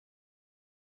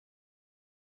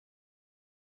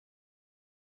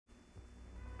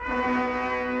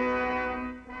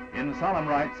solemn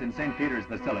rites in St. Peter's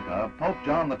Basilica, Pope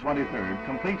John XXIII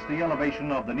completes the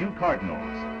elevation of the new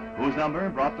cardinals, whose number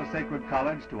brought the sacred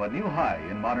college to a new high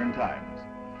in modern times.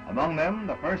 Among them,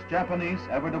 the first Japanese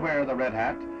ever to wear the red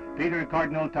hat, Peter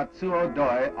Cardinal Tatsuo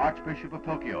Doi, Archbishop of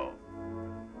Tokyo.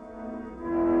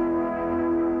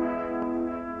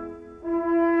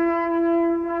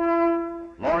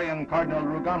 Florian Cardinal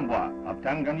Rugambwa of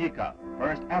Tanganyika,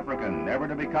 first African ever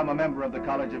to become a member of the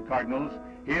College of Cardinals,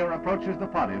 here approaches the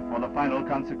pontiff for the final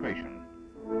consecration.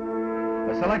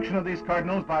 The selection of these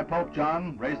cardinals by Pope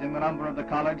John, raising the number of the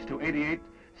college to 88,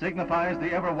 signifies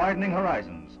the ever-widening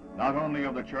horizons, not only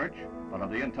of the Church, but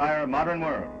of the entire modern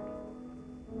world.